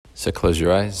So close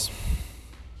your eyes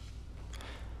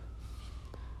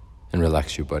and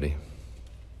relax your body.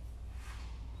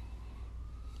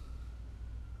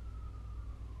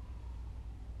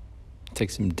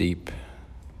 Take some deep,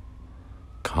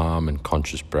 calm and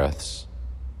conscious breaths.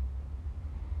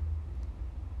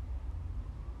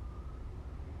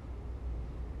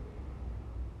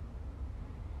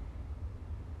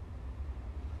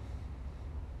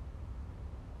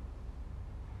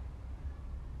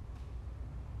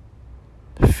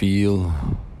 Feel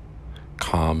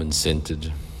calm and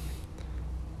centered.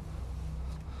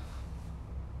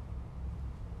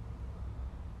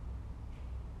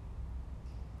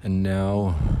 And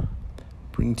now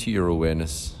bring to your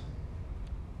awareness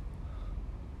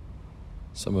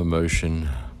some emotion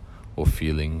or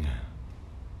feeling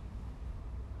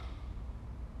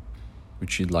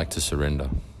which you'd like to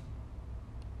surrender.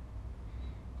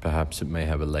 Perhaps it may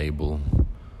have a label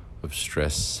of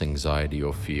stress, anxiety,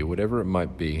 or fear, whatever it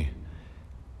might be.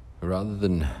 Rather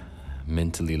than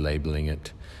mentally labeling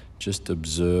it, just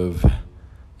observe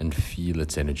and feel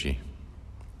its energy.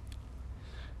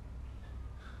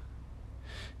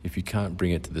 If you can't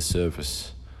bring it to the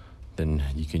surface, then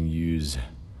you can use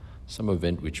some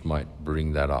event which might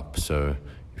bring that up. So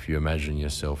if you imagine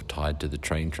yourself tied to the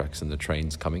train tracks and the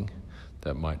train's coming,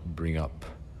 that might bring up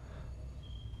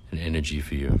an energy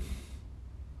for you.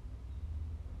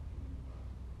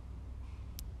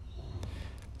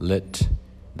 Let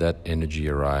that energy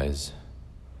arise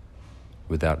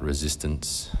without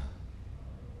resistance,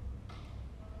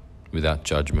 without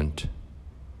judgment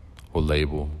or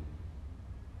label.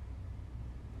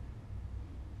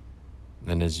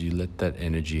 And as you let that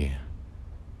energy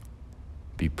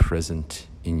be present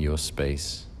in your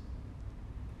space,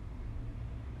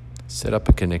 set up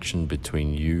a connection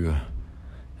between you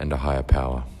and a higher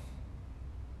power.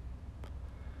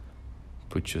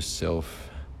 Put yourself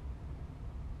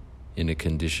in a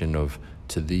condition of,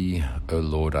 to thee, O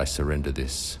Lord, I surrender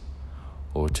this.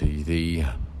 Or to thee,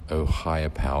 O higher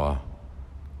power,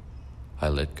 I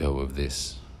let go of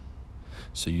this.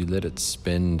 So you let it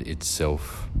spend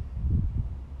itself.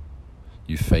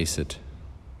 You face it.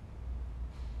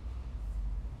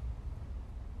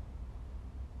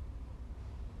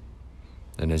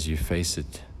 And as you face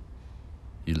it,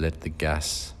 you let the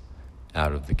gas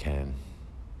out of the can.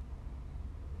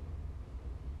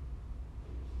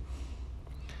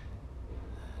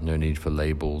 No need for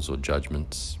labels or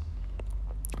judgments.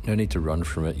 No need to run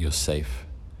from it. You're safe.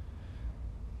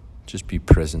 Just be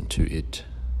present to it.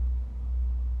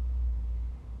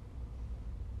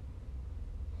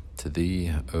 To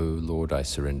thee, O Lord, I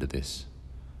surrender this.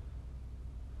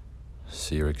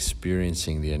 So you're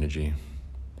experiencing the energy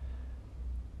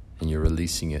and you're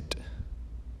releasing it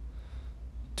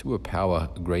to a power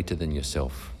greater than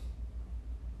yourself.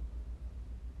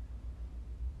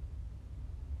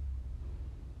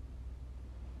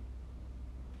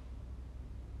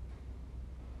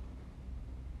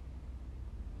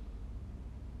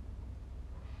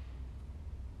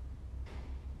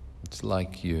 It's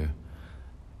like you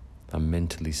are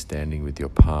mentally standing with your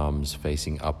palms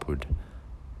facing upward.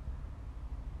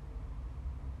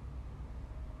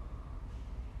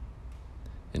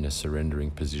 In a surrendering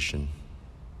position.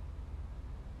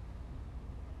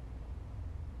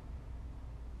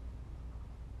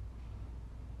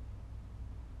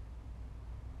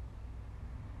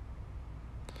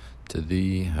 To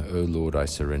thee, O Lord, I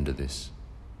surrender this.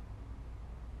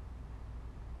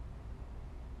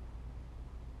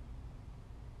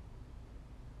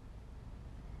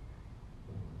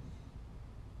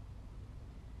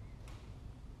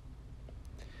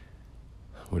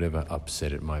 Whatever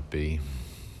upset it might be,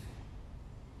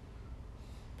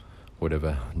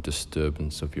 whatever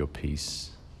disturbance of your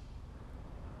peace,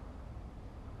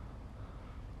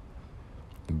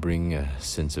 bring a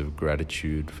sense of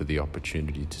gratitude for the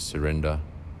opportunity to surrender.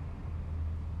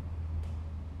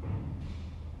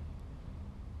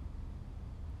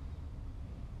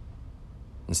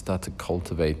 And start to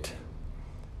cultivate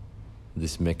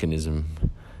this mechanism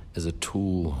as a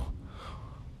tool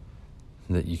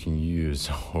that you can use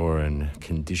or a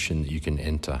condition that you can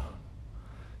enter.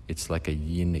 It's like a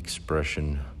yin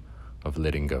expression of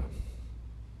letting go.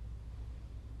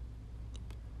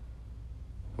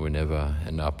 Whenever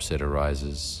an upset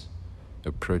arises,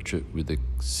 approach it with a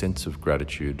sense of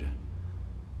gratitude.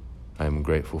 I am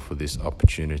grateful for this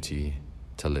opportunity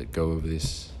to let go of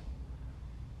this.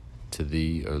 To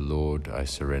thee, O Lord, I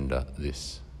surrender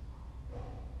this.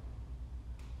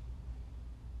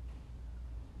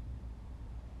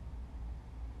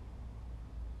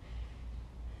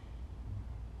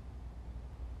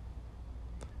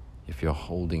 If you're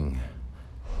holding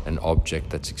an object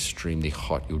that's extremely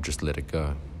hot, you'll just let it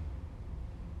go.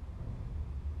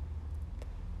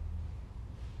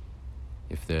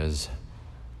 If there's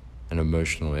an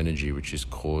emotional energy which is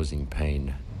causing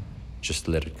pain, just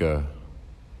let it go.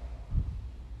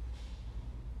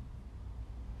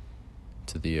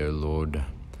 To Thee, O Lord,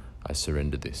 I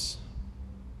surrender this.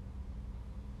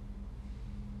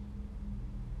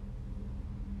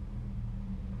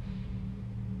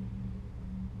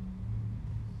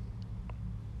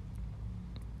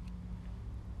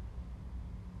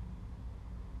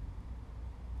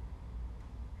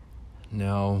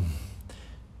 Now,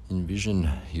 envision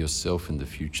yourself in the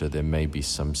future. There may be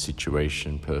some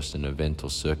situation, person, event, or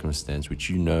circumstance which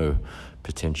you know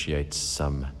potentiates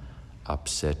some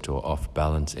upset or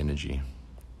off-balance energy.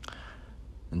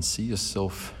 And see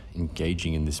yourself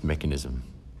engaging in this mechanism.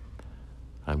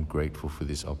 I'm grateful for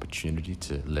this opportunity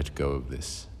to let go of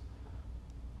this.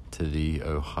 To Thee,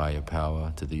 O higher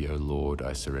power, to Thee, O Lord,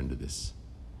 I surrender this.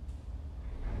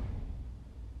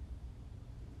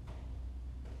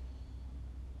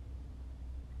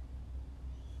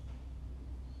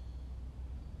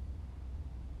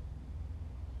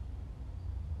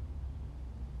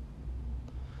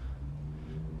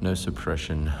 No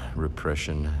suppression,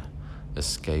 repression,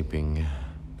 escaping,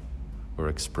 or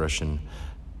expression,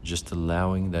 just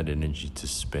allowing that energy to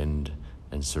spend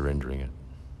and surrendering it.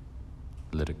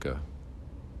 Let it go.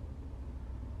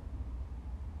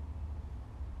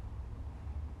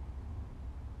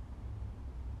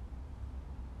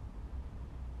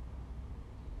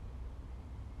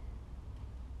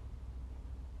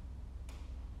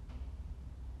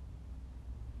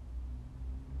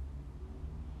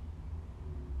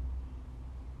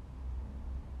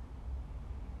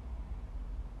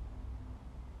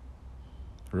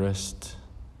 Rest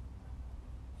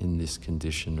in this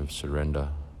condition of surrender.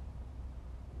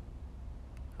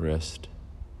 Rest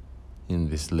in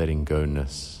this letting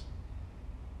go-ness.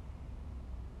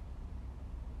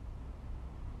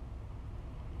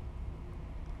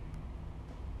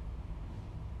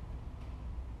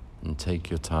 And take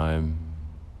your time,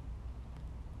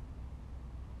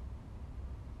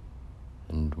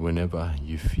 and whenever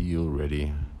you feel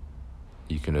ready,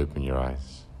 you can open your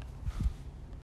eyes.